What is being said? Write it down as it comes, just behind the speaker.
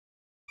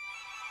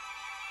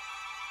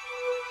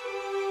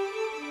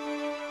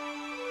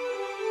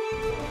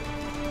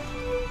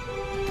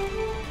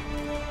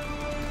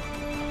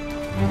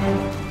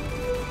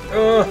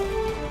Oh!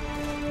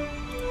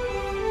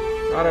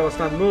 God, I was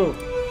not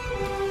moved.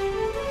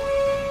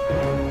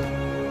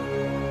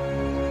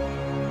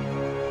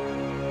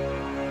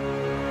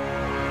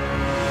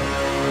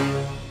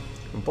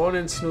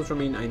 Components,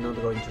 Nutramine, I'm not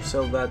going to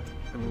sell that.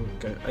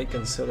 I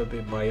can sell a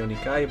bit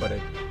Bionic Eye, but I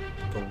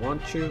don't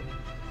want to.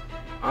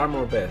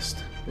 Armor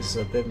Vest. This is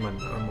a Deadman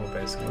Armor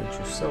Vest. I'm going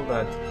to sell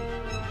that.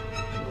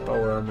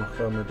 Power Armor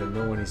Helmet that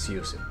no one is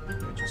using. I'm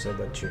going to sell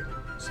that too.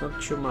 It's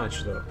not too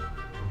much though.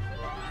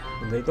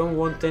 And they don't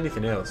want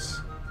anything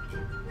else.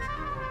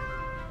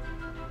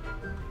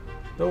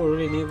 Do we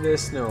really need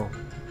this? No.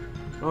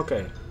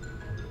 Okay.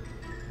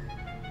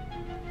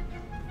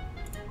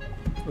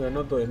 We are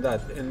not doing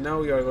that. And now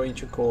we are going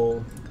to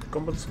call the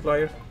combat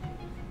supplier.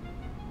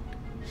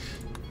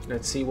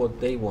 Let's see what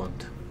they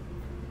want.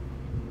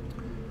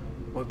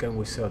 What can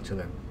we sell to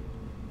them?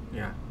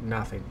 Yeah,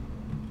 nothing.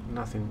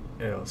 Nothing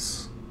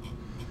else.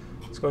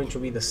 It's going to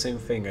be the same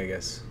thing, I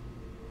guess.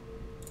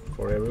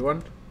 For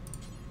everyone.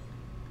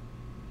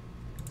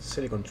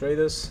 Silicon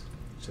traders.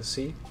 Just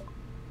see.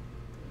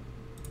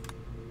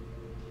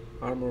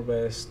 Armor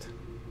vest.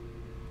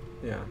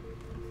 Yeah.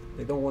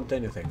 They don't want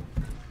anything.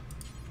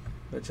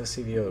 Let's just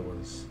see the other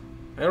ones.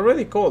 I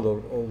already called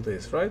all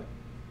this, right?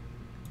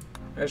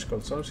 Edge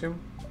Consortium.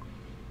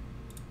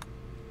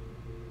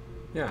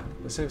 Yeah,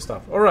 the same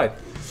stuff. Alright,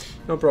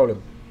 no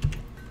problem.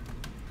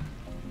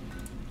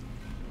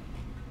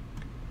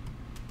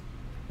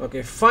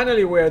 Okay,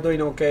 finally we are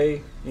doing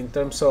okay in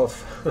terms of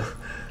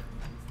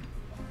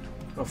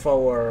of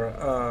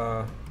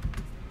our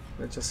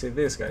let's just see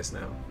these guys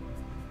now.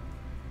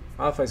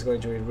 Alpha is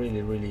going to be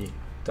really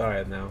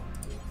tired now.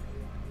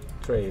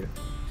 Trade.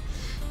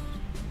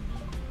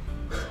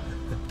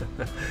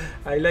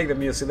 I like the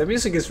music. The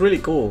music is really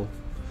cool.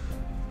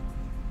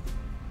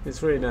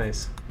 It's really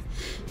nice.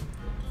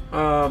 We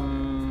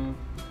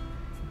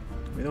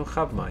don't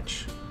have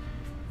much.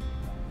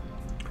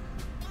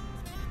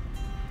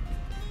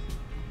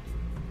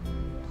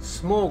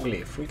 Smoke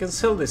leaf. We can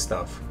sell this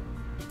stuff.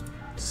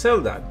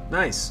 Sell that.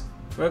 Nice.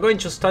 We're going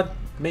to start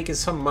making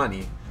some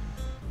money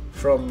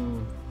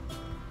from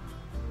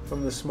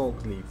the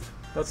smoke leaf.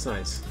 That's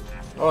nice.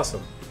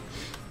 Awesome.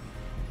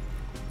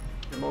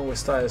 I'm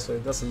always tired, so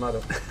it doesn't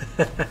matter.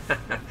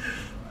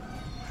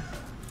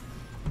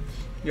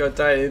 You're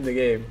tired in the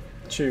game.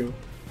 True.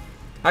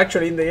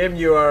 Actually, in the game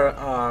you are,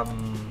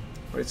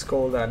 what it's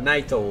called, a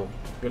night owl.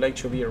 You like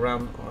to be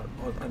around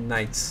on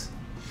nights.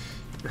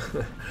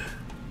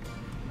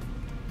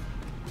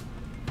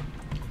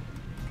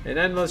 And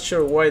I'm not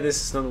sure why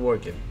this is not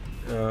working.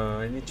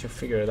 I need to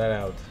figure that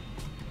out.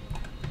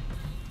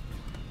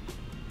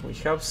 We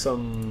have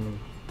some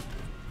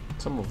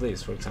of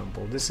these, for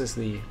example. This is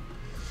the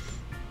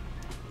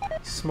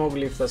smoke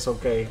leaf, that's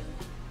okay.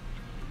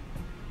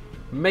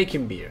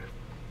 Making beer.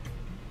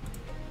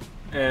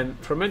 And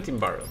fermenting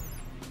barrel.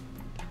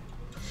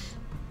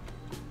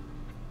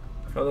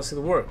 How does it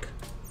work?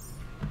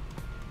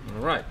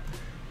 Alright.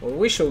 What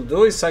we should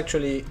do is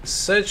actually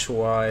search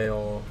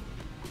while...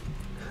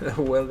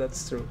 well,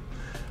 that's true.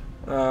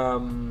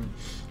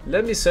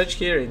 Let me search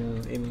here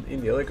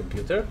in the other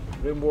computer.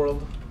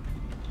 RimWorld.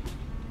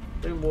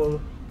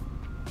 RimWorld.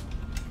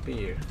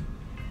 Beer.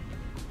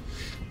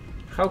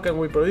 How can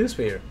we produce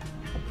beer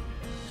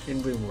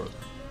in RimWorld?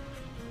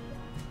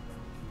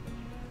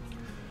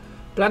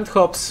 Plant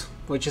hops,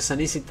 which is an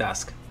easy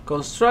task.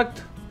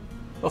 Construct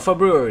of a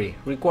brewery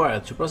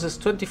required to process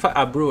 25.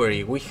 A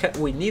brewery.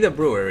 We need a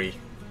brewery.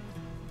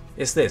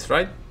 Is this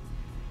right?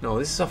 No,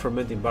 this is a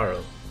fermenting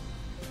barrel.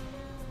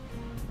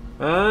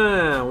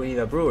 Ah, we need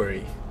a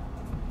brewery.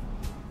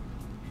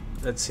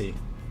 Let's see.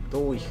 Do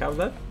we have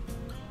that?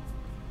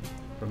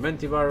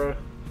 Fermenting barrel.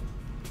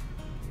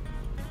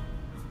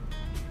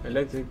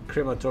 Electric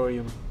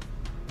crematorium.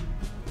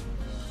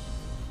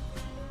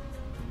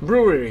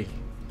 Brewery.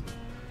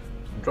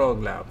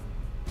 Drug lab.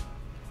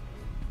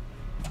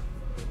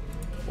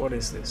 What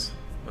is this?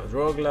 A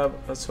drug lab,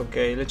 that's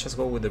okay. Let's just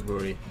go with the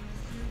brewery.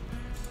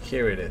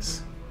 Here it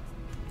is.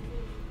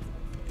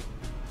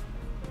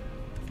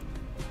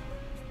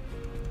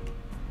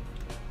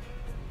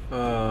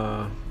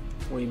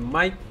 We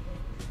might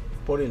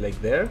put it like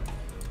there.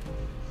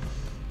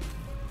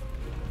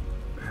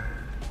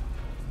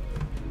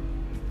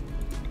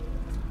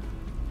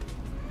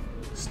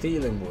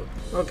 Steel and wood.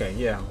 Okay,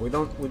 yeah, we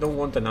don't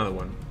want another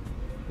one.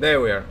 There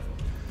we are.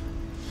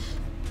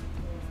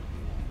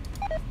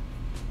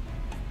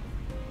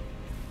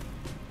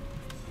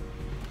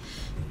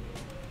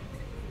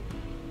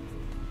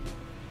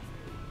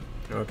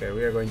 Okay,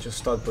 we are going to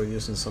start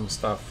producing some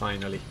stuff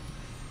finally.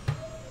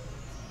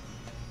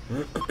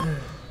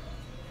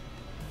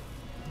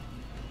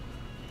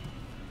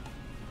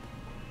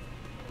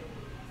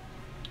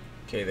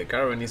 Okay, the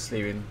caravan is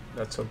leaving.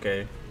 That's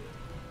okay.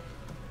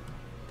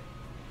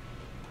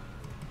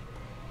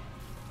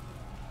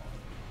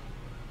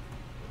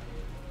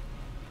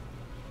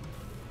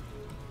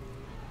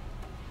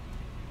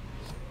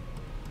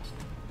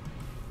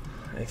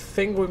 I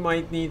think we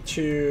might need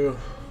to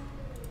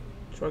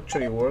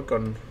actually work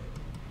on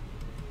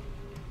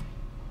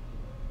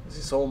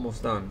is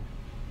almost done.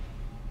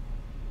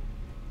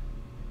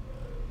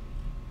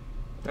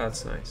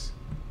 That's nice.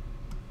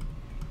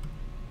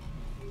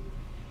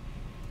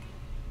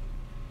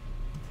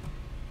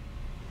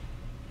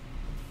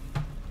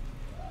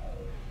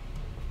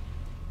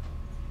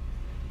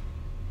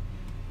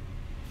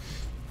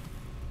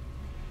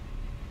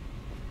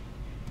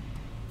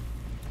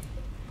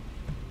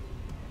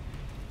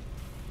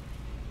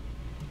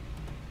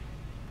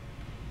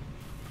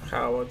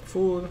 How about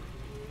food?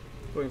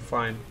 Doing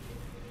fine.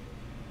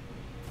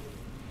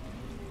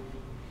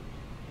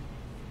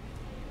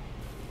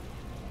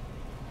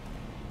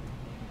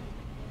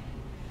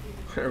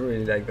 I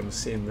really like them,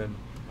 seeing them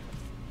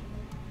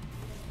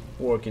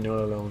working all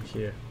alone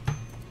here.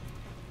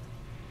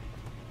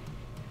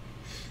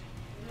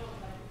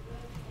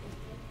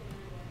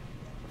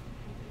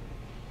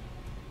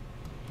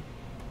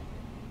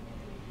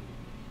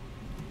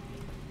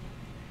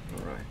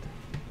 Alright.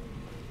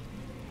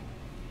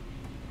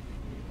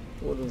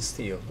 Wood and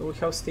steel. Do we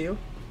have steel?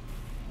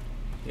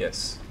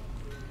 Yes.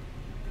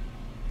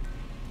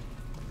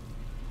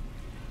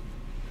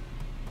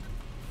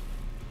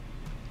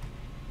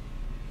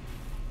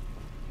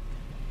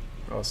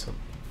 Awesome.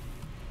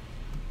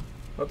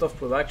 Lot of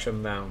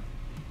production now.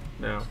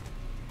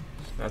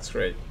 That's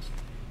great.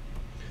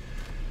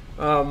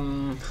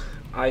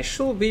 I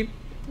should be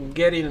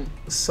getting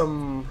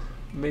some,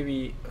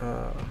 maybe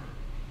I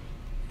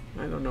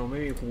don't know,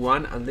 maybe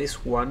at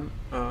least one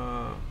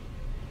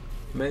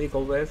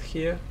medical bed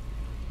here.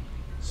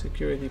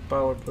 Security,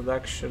 power,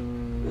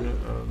 production.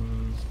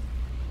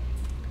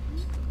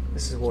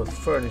 This is what,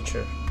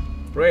 furniture.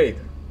 Great.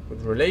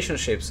 With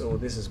relationships. Oh,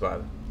 this is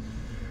bad.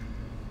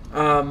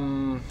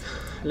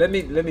 Let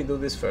me do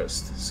this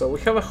first. So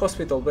we have a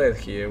hospital bed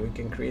here. We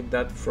can create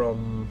that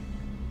from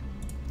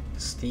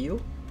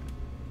steel.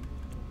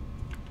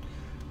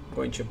 I'm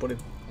going to put it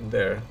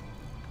there.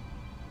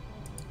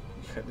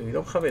 We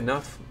don't have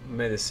enough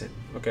medicine.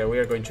 Okay, we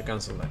are going to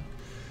cancel that.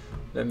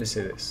 Let me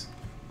see this.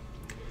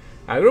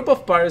 A group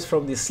of pirates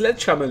from the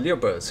Sledgehammer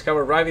Leopards have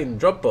arrived in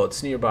drop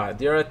pods nearby.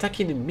 They are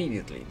attacking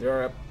immediately.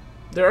 There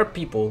are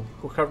people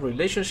who have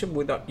relationship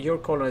with your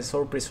colonists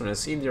or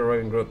prisoners in the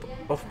arriving group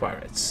of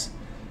pirates.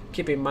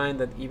 Keep in mind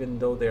that even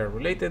though they are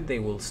related, they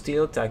will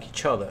still attack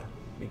each other,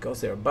 because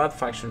they are bad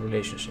faction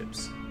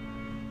relationships.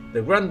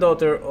 The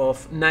granddaughter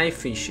of Knife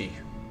Fishy.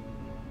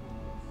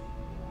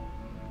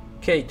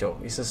 Kato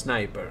is a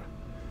sniper.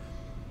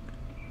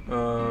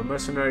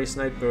 Mercenary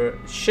sniper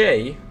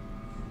Shay.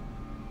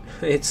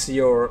 It's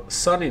your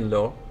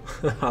son-in-law,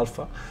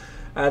 Alpha,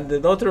 and the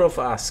daughter of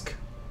Ask.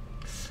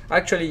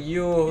 Actually,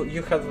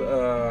 you got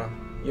a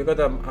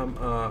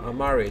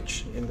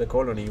marriage in the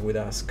colony with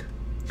Ask.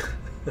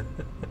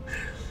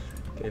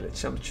 Okay,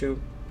 let's jump to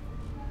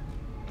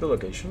the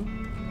location.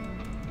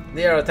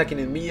 They are attacking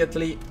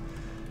immediately.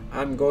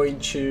 I'm going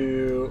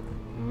to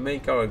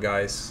make our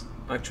guys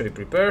actually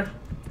prepare.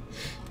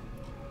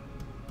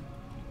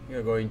 We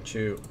are going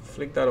to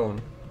flick that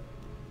on.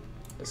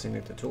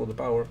 Designate the tool of the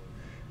power.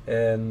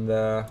 And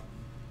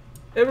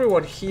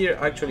everyone here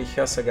actually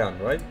has a gun,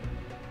 right?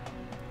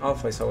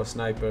 Alpha is our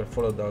sniper,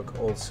 Follow Dog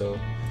also.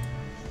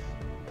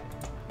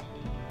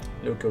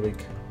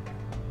 Lukovic.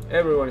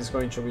 Everyone is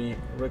going to be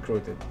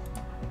recruited.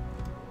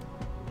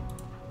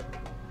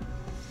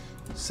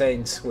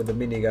 Saints with the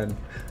minigun.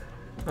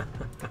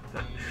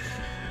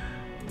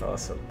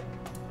 Awesome.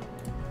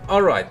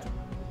 Alright.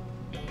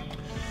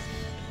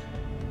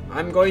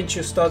 I'm going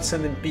to start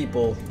sending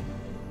people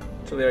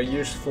to their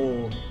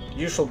usual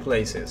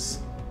places.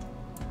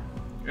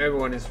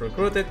 Everyone is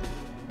recruited.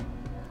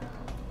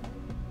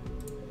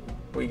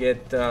 We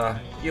get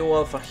you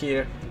Alpha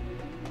here.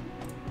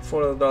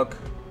 Follow Dog.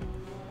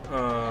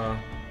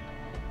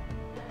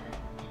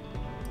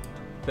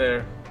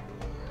 There.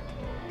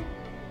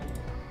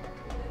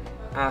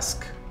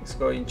 Ask is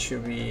going to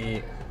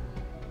be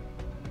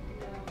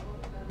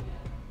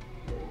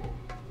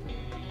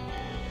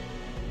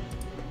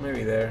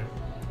maybe there.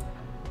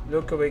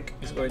 Lukovic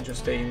is going to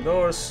stay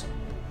indoors.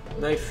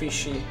 Knife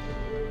Fishy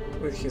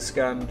with his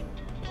gun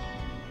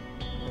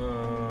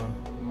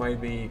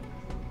might be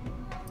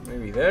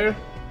maybe there.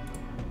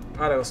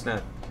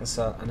 Aragosnat has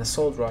an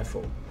assault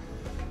rifle.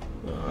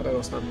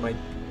 Aragosnat might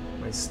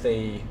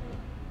stay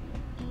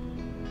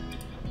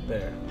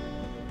there.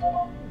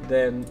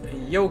 Then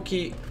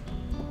Yoki.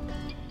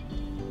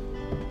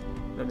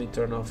 Let me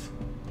turn off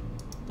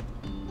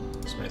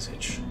this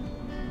message.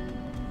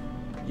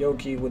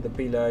 Yoki with the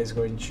Pila is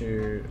going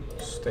to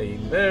stay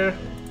in there.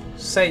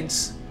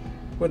 Saints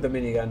with the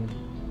minigun.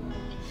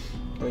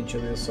 Going to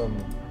do some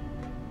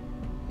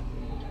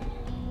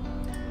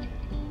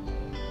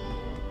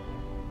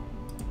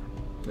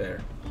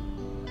there.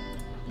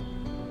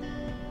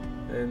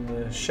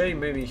 And Shay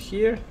maybe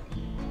here.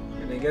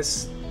 And I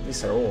guess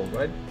these are all,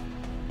 right?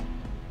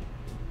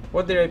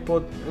 What did I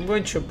put? I'm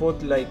going to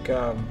put like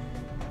I'm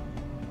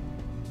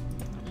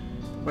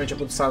going to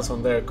put Sans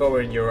on there,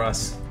 covering your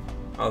ass,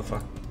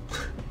 Alpha.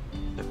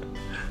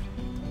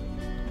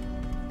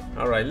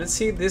 Alright, let's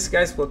see these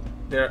guys what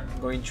they're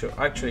going to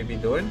actually be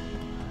doing.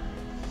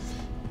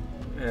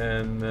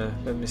 And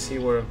let me see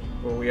where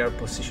we are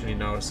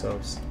positioning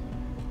ourselves.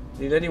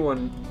 Did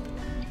anyone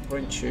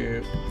going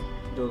to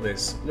do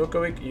this?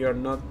 Lukovic, you are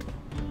not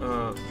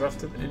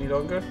drafted any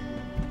longer.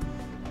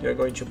 You are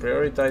going to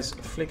prioritize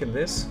flicking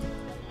this.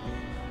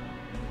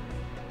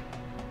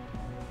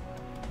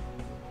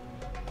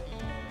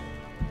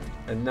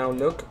 And now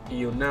look,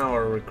 you now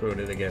are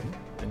recruited again,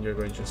 and you're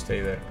going to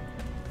stay there.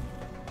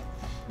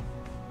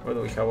 Where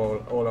do we have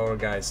all our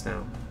guys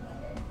now?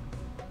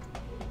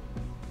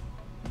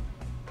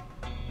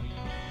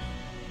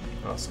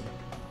 Awesome.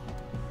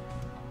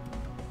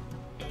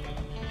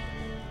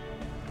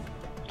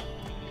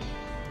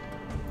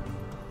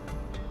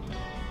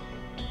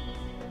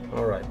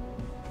 Alright,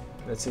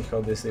 let's see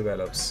how this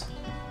develops.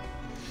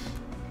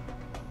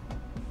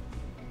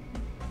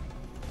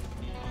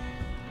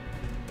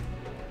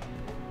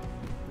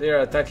 They are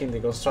attacking the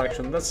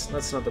construction.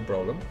 That's not a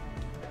problem.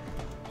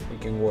 We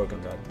can work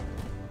on that.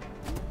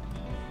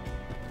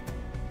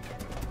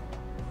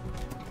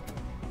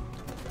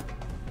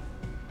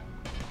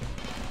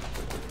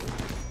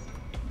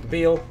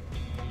 Bill.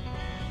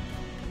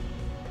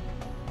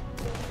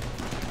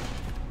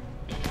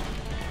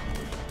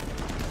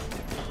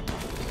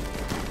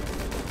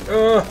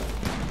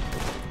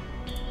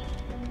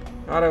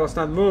 I was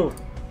not move.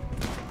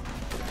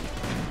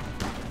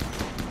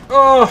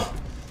 Oh.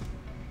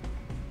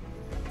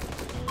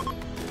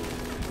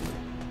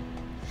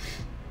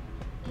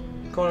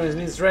 Colony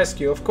needs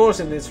rescue. Of course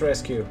it needs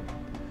rescue.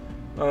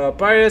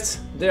 Pirates,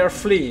 they are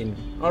fleeing.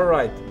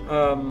 Alright.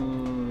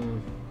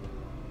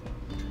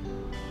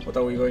 What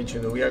are we going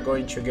to do? We are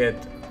going to get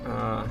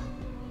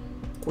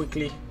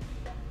quickly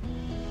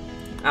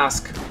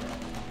ask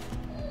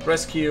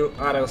rescue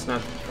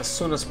Aragosnat as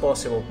soon as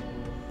possible.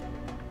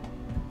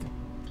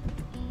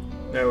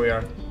 There we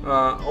are.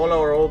 All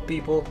our old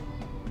people.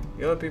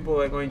 The other people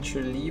are going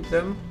to leave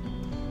them.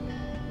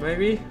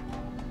 Maybe.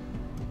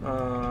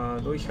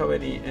 Do we have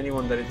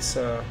anyone that it's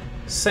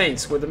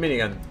Saints with the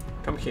minigun?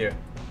 Come here.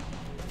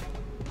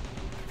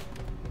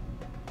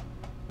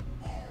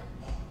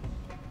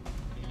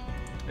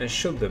 And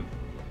shoot them.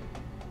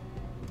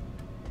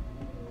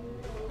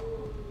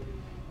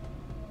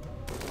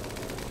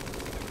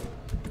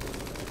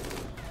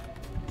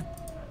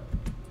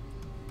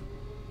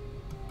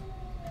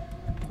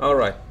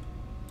 Alright.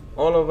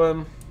 All of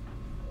them.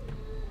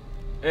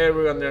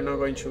 Everyone, they're not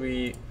going to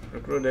be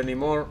recruited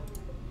anymore.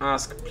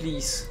 Ask,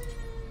 please.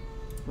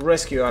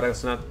 Rescue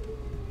Aragosnat.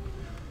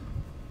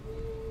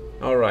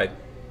 Alright.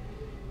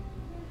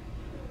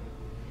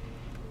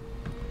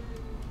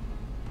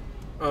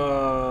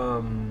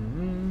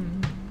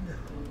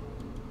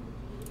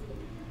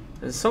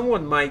 And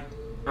someone might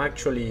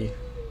actually...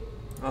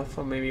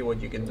 Alpha, maybe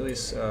what you can do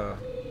is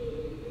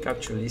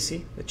capture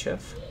Lizzie, the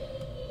chef.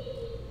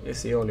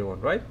 It's the only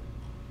one, right?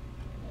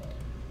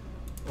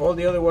 All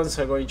the other ones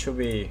are going to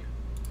be...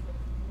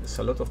 There's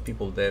a lot of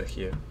people dead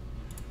here.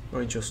 I'm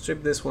going to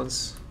strip these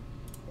ones.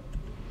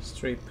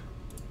 Strip.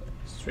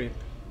 Strip.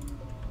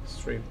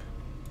 Strip.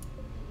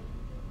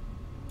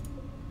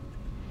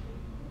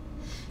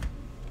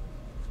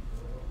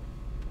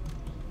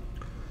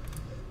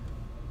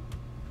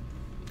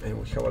 And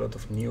we have a lot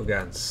of new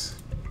guns.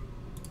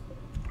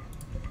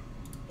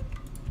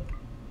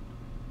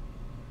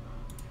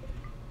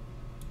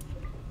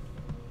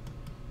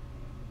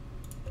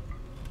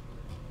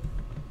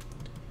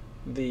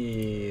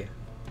 The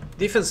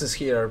defenses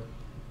here are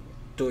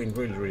doing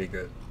really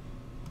good.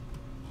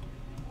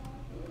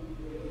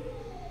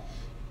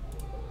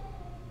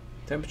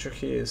 Temperature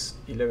here is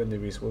 11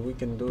 degrees. What we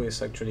can do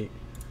is actually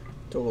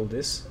toggle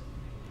this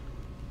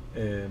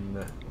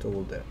and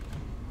toggle that.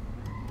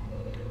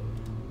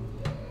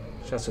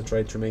 Just to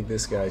try to make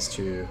these guys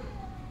to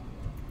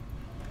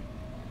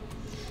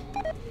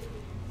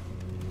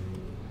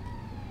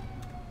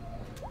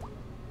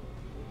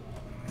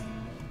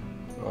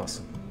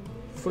awesome.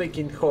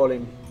 Flicking,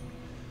 hauling.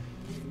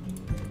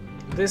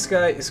 This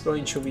guy is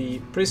going to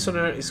be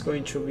prisoner, is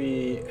going to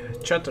be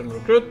chat and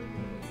recruit,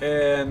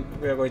 and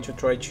we are going to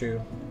try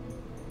to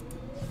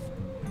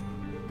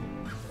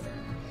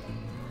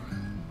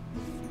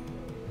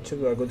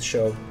do a good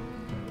show,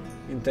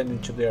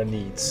 intending to their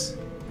needs.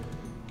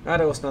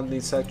 Aragosnat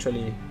needs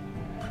actually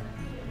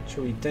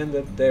to be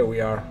tended. There we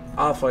are.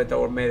 Alpha at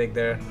our medic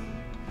there.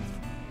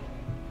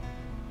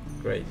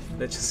 Great.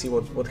 Let's just see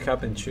what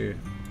happened to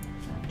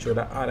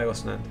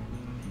Aragosnat.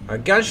 A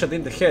gunshot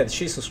in the head.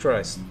 Jesus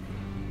Christ.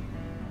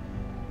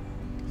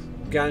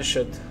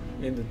 Gunshot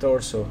in the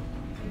torso.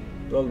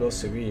 Although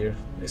severe,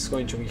 it's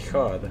going to be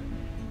hard.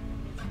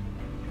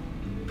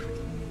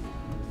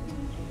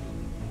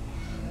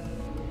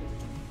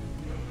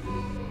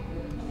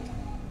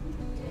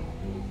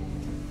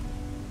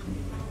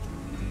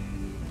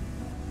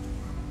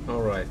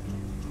 Alright.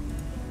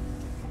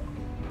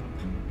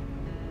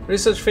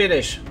 Research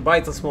finish.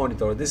 Vitals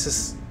monitor. This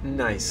is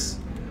nice.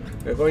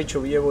 We're going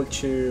to be able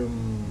to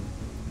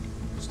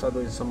start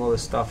doing some other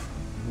stuff.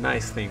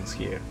 Nice things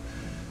here.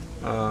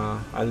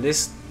 At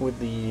least with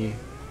the...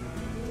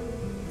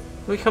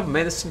 Do we have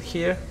medicine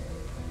here?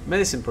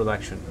 Medicine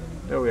production.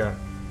 There we are.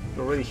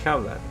 already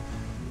have that.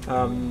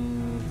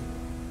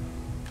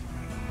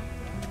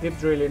 Deep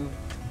drilling.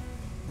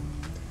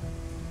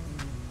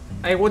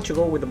 I want to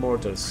go with the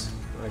mortars,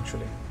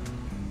 actually.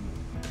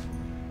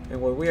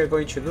 And what we are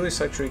going to do is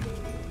actually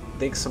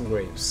dig some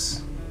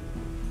graves.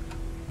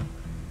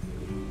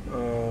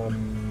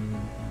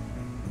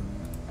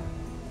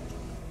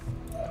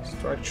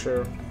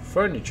 Structure,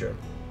 furniture.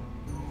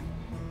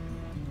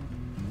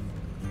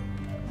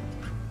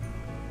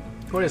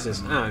 What is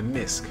this? Ah,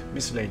 MISC,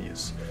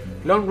 miscellaneous.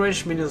 Long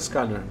range mineral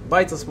scanner,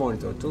 vitals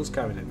monitor, tools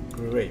cabinet,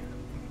 grave.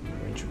 I'm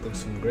going to put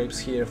some graves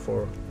here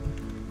for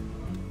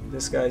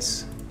these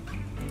guys.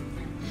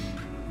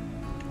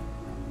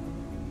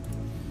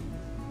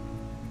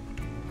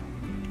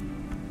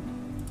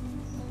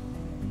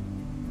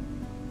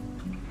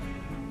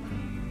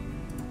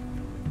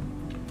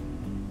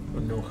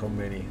 Don't know how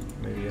many,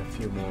 maybe a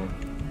few more.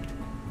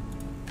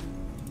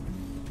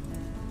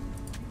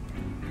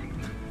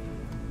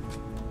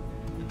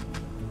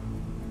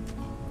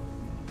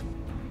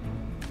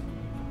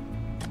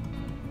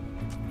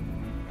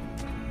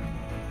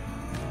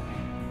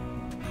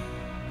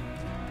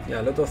 Yeah,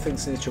 a lot of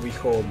things need to be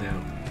hauled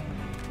now.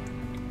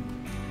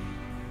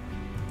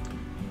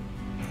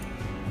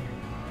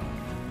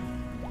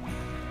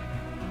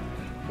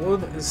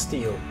 Wood and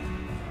steel.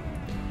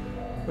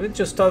 We need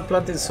to start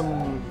planting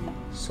some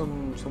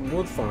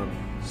wood farm.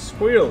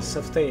 Squirrels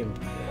have tamed.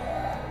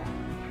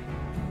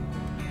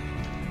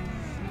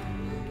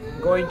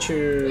 Going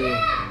to.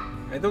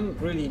 I don't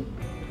really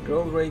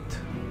grow rate.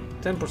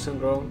 10%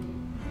 grow.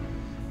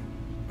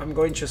 I'm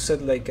going to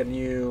set like a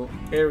new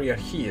area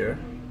here.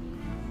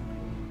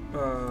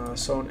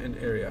 Zone and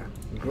area,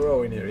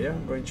 growing area.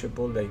 I'm going to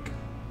put like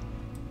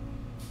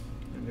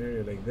an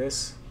area like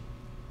this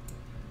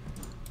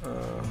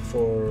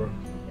for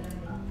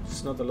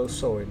it's not allowed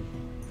sowing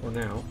for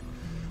now,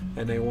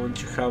 and I want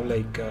to have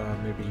like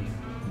maybe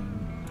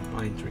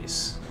pine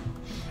trees.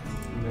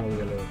 Now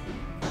we allow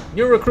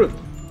new recruit.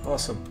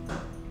 Awesome.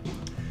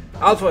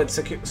 Alpha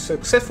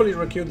successfully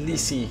recruit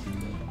Lisi,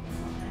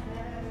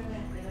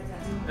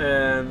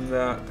 and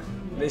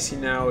Lisi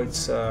now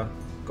it's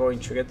going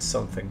to get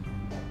something.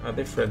 A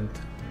different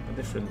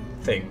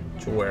thing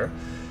to wear,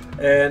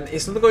 and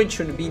it's not going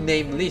to be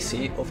named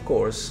Lizzie, of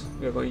course.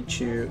 We're going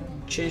to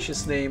change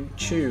his name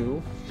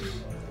to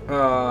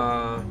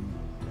we're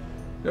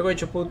going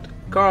to put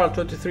Carl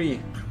 23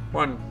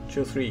 1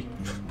 2 3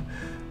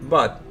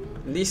 but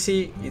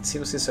Lizzie, it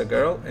seems, is a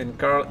girl, and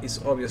Carl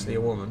is obviously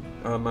a woman,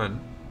 a man,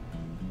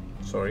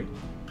 sorry.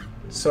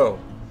 So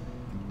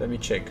let me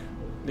check.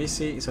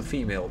 Lizzie is a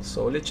female,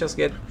 so let's just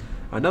get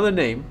another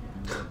name.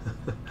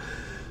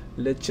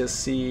 Let's just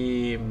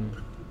see.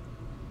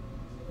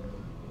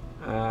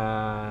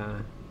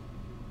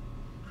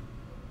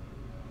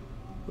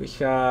 We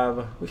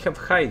have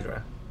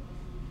Hydra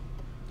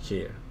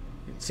here.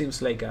 It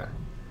seems like a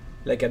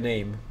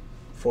name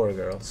for a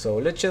girl. So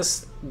let's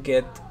just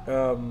get.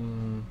 How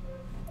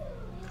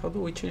do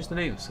we change the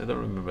names? I don't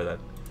remember that.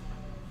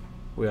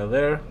 We are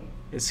there.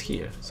 It's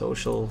here.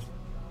 Social.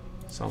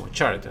 Someone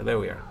character. There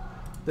we are.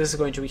 This is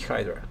going to be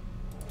Hydra.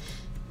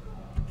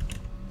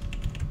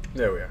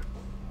 There we are.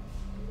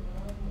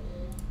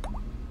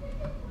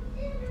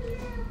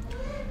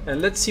 And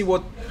let's see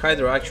what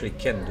Hydra actually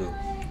can do.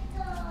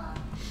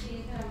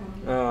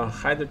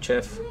 Hydra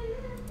Chef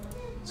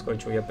is going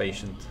to be a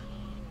patient.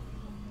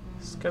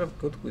 It's kind of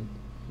good with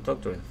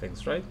doctoring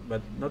things, right?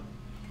 But not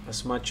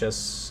as much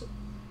as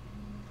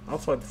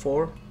Alpha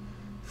 4,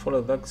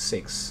 Follow Dog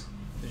 6.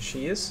 And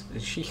she is,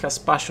 and she has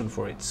passion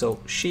for it. So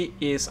she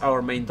is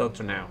our main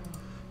doctor now.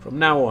 From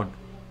now on.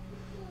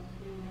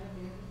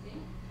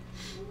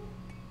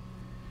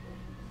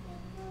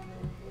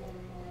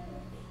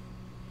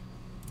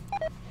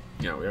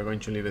 Yeah, we are going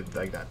to leave it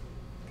like that.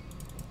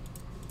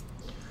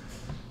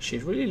 She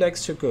really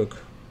likes to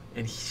cook,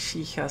 and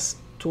she has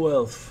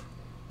 12.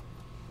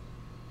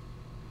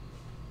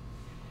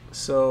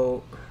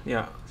 So,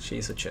 yeah, she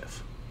is a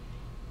chef,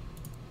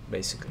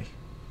 basically.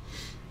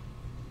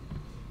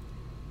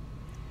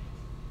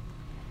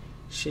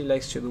 She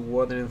likes to do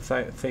watering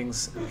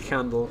things,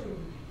 handle.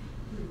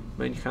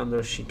 Main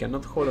handler, she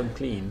cannot hold and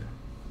clean.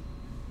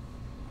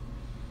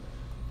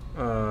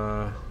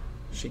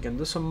 She can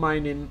do some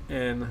mining,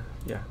 and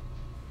yeah,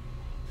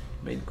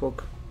 main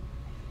cook.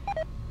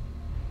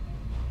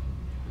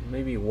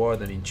 Maybe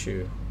wardening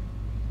too.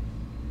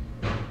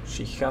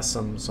 She has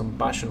some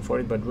passion for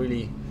it, but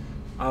really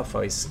Alpha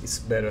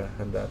is better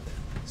than that.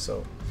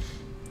 So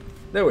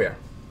there we are.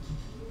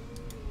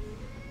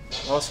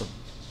 Awesome.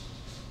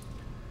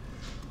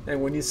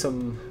 And we need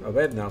a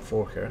bed now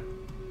for her.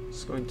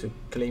 Just going to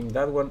claim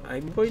that one.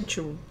 I'm going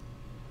to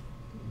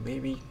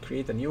maybe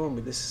create a new one,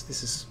 but this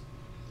is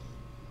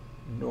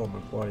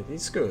normal quality.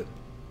 It's good.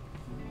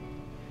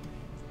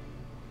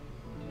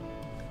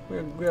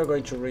 We are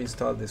going to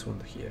reinstall this one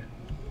here.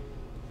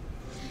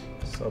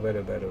 So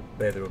better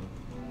bedroom.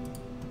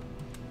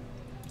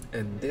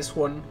 And this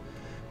one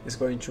is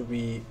going to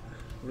be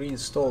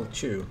reinstalled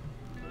too.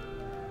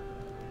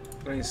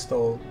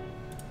 Reinstall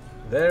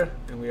there,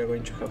 and we are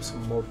going to have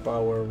some more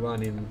power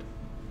running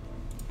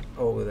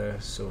over there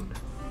soon,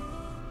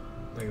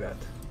 like that.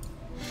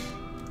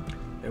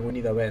 And we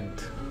need a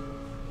vent,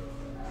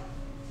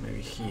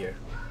 maybe here.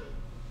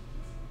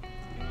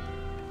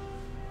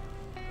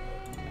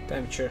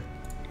 Temperature,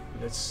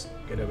 let's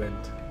get a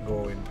vent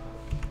going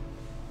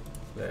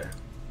there.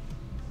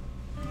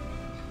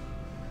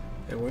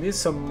 And we need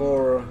some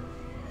more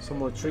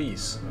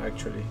trees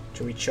actually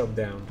to be chopped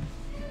down.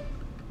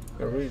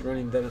 We're really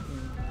running down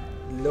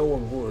low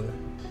on wood.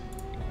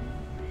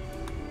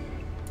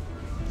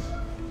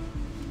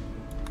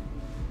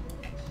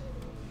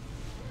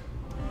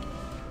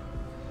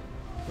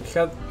 We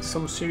had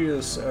some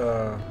serious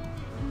yeah,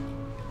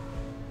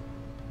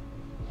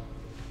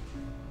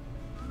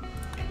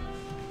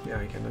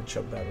 I cannot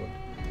chop that one.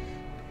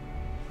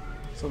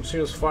 Some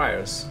serious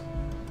fires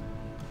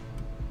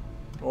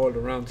all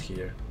around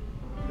here.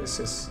 This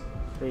is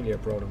really a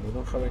problem. We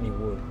don't have any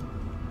wood.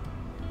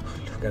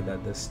 Look at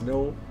that, the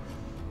snow.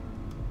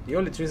 The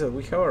only trees that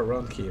we have are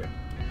around here.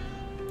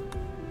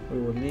 We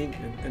will need,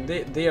 and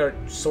they are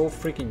so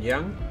freaking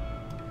young.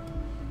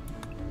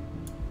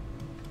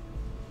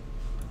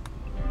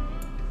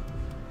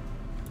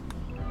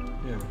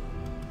 Yeah,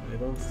 I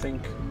don't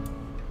think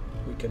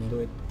we can do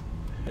it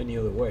any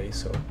other way,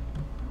 so.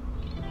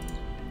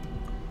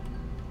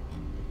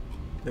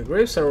 The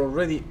graves are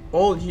already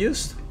all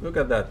used. Look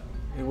at that.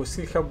 And we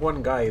still have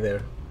one guy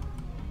there.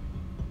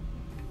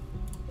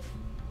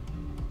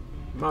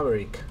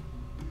 Maverick.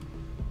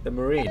 The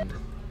Marine.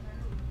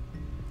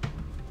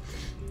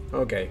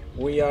 Okay,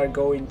 we are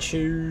going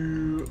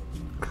to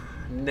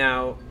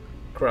now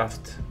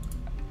craft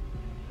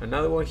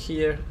another one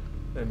here.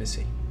 Let me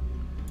see.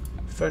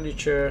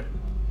 Furniture.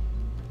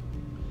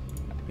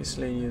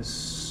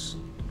 Miscellaneous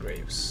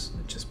graves.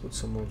 Let's just put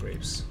some more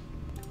graves.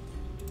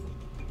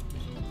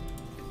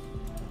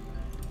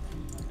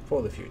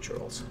 For the future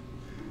also.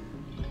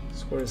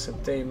 Squares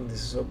and tame,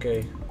 this is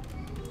okay.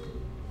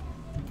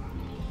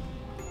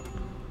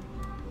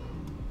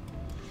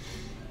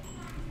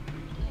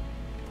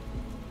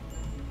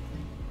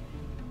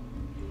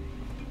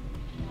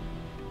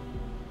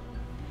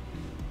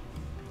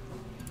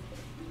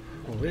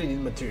 We really need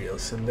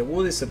materials, and the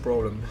wood is the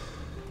problem.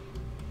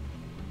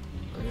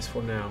 At least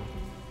for now.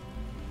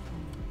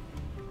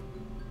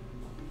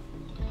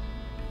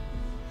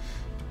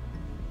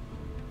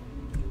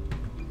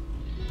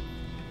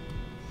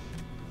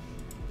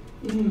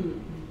 We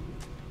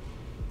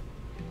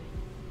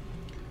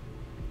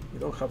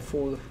don't have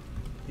food.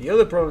 The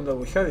other problem that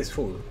we have is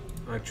food,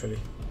 actually.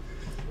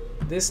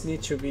 This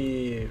needs to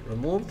be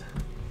removed.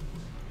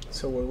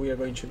 So what we are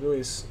going to do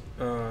is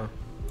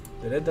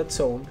delete that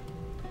zone,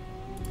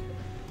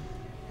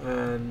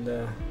 and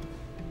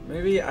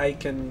maybe I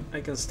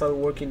can start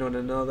working on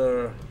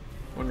another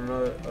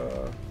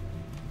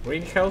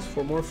greenhouse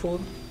for more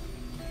food.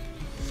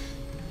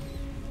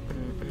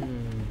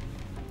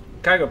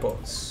 Cargo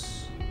pods.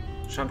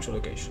 Shamchu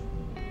location.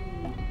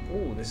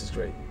 Oh, this is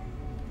great.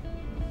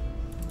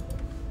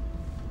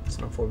 Let's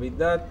not forbid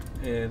that,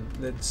 and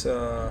let's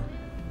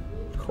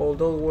hold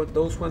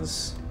those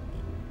ones.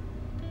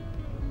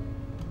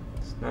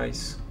 It's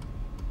nice.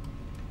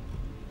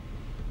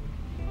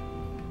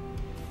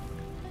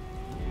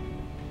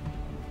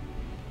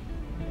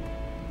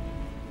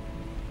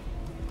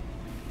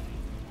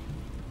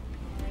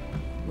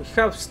 We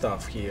have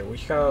stuff here. We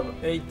have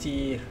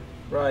 80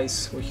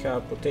 rice, we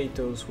have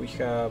potatoes, we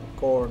have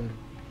corn.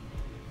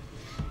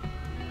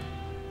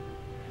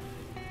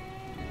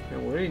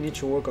 And we really need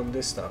to work on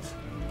this stuff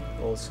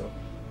also.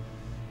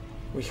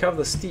 We have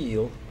the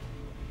steel.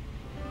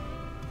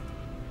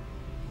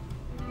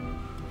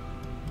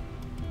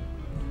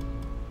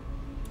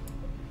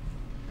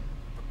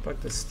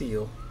 Compacted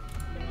steel.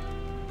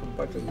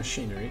 Compacted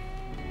machinery.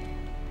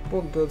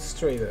 Put goods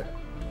trader.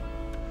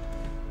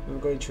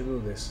 I'm going to do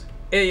this.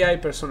 AI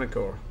persona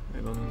core. I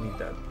don't need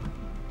that.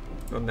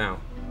 Not now.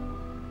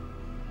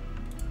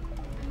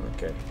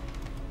 Okay.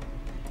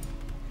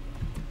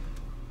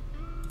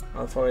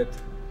 Alphabet.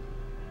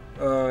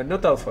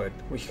 Not alphabet.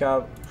 We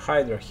have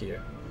Hydra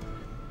here.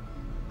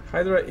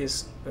 Hydra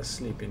is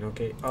sleeping.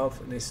 Okay.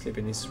 Alpha is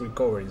sleeping. It's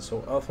recovering.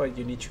 So Alpha,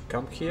 you need to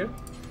come here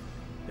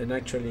and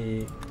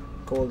actually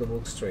call the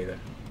books trader.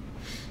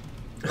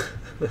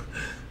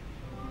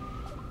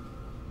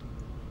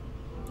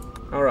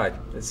 All right.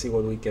 Let's see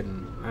what we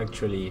can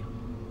actually.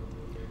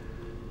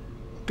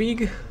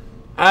 Pig.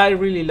 I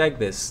really like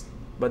this,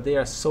 but they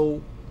are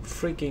so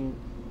freaking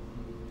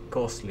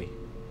costly,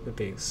 the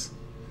pigs.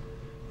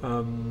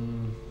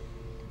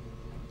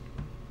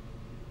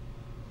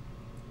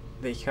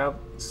 They have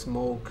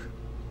smoke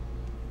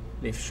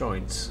leaf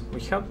joints.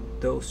 We have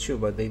those too,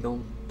 but they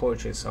don't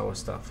purchase our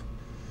stuff.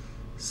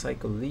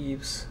 Cycle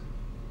leaves,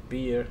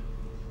 beer.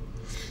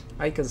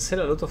 I can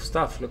sell a lot of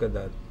stuff, look at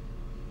that.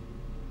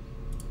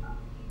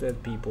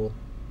 Dead people.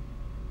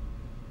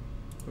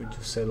 We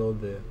just sell all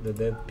the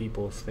dead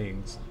people's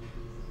things.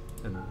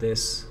 And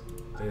this.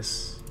 I'm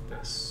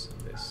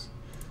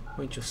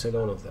going to sell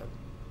all of that.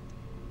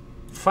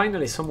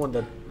 Finally, someone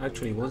that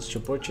actually wants to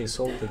purchase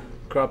all the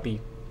crappy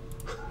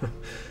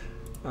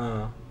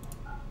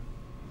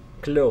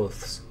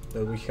clothes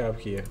that we have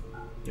here.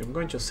 I'm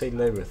going to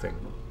sell everything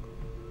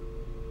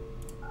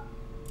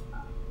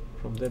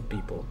from dead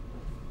people.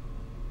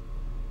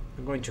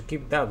 I'm going to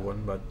keep that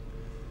one, but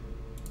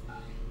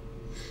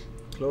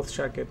cloth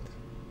jacket.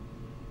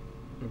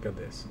 Look at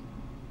this.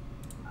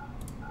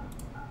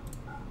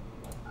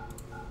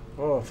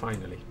 Oh,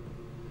 finally.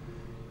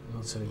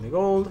 Not selling the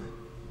gold.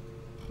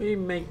 We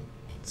make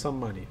some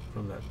money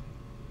from that.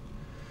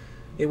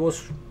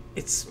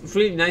 It's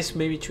really nice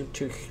maybe to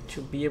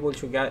be able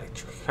to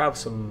have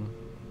some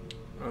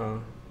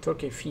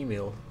turkey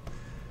female.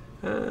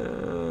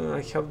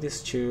 I have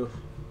this too.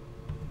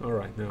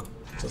 Alright, no.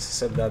 Just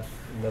said that,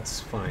 and that's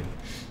fine.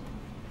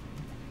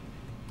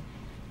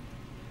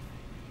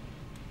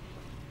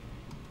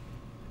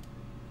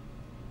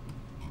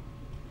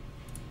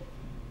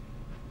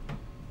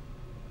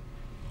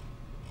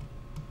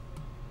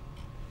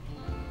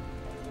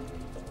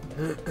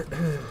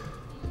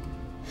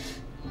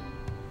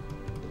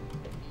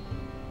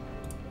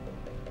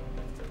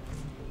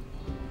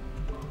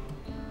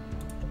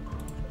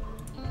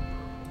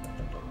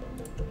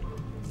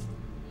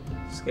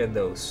 Let's get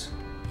those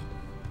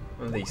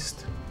at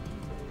least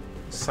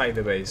side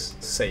the base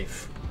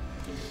safe.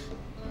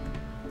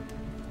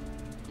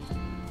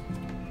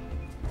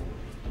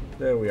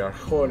 There we are.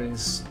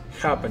 Hauling's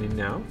happening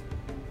now.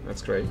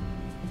 That's great.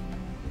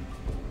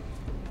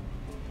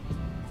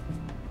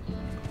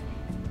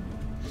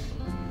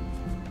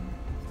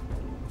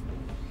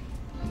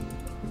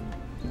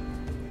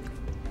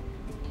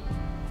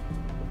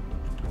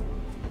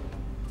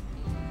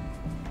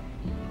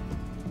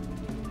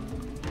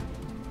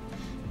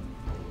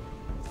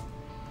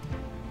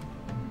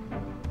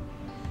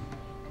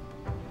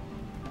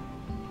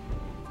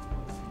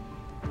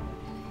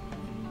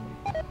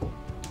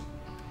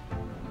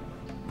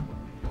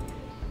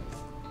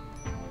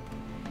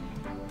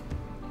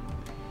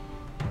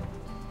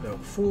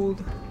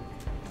 Food.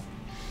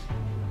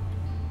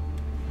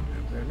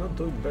 We're not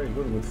doing very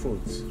good with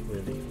foods,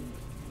 really.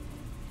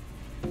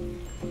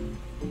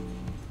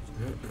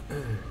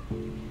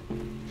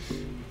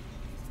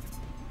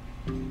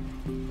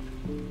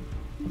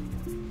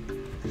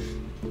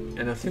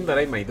 And a thing that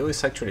I might do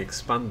is actually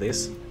expand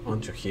this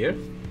onto here.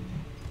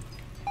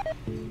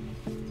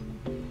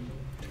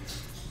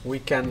 We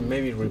can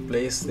maybe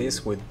replace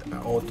this with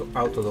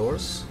auto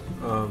doors.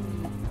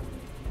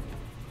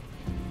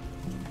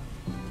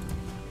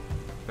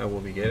 That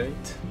will be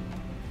great.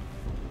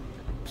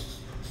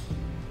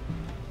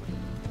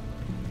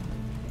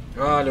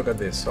 Ah, look at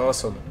this.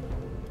 Awesome.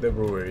 The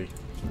brewery.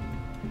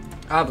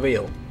 Add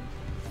wheel.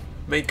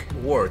 Make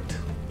word.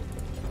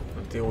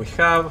 Until we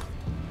have,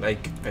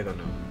 like, I don't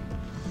know,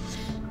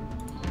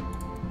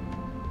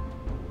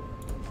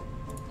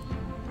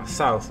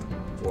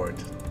 1,000 word.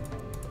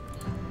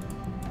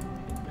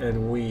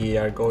 And we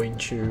are going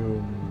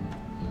to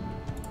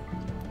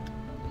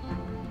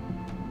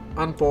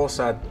unpause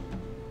at,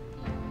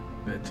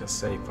 let's just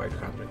say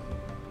 500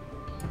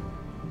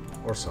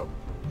 or so.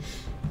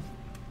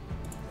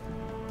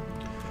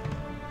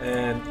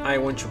 And I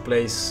want to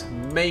place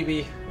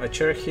maybe a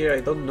chair here. I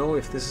don't know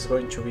if this is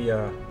going to be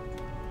a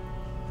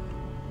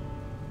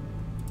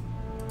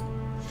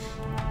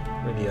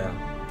really a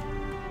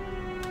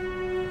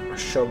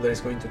shop that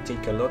is going to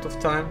take a lot of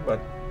time, but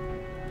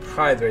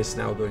Hydra is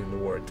now doing the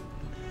work.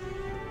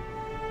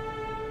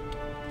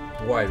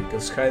 Why?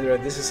 Because Hydra,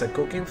 this is a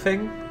cooking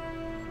thing.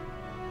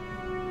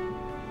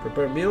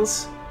 Prepare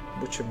meals,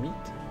 butcher meat,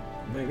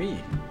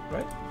 maybe,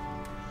 right?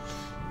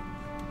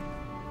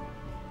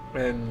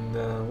 And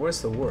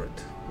where's the word?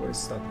 Where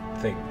is that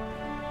thing?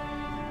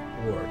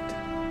 Word.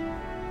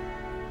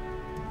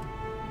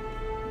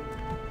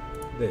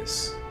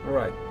 This.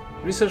 Alright.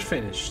 Research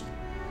finished.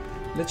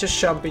 Let's just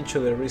jump into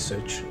the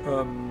research.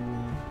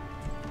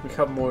 We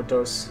have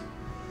mortars.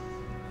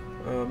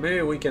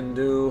 Maybe we can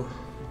do...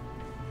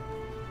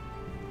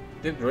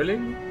 Deep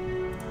drilling?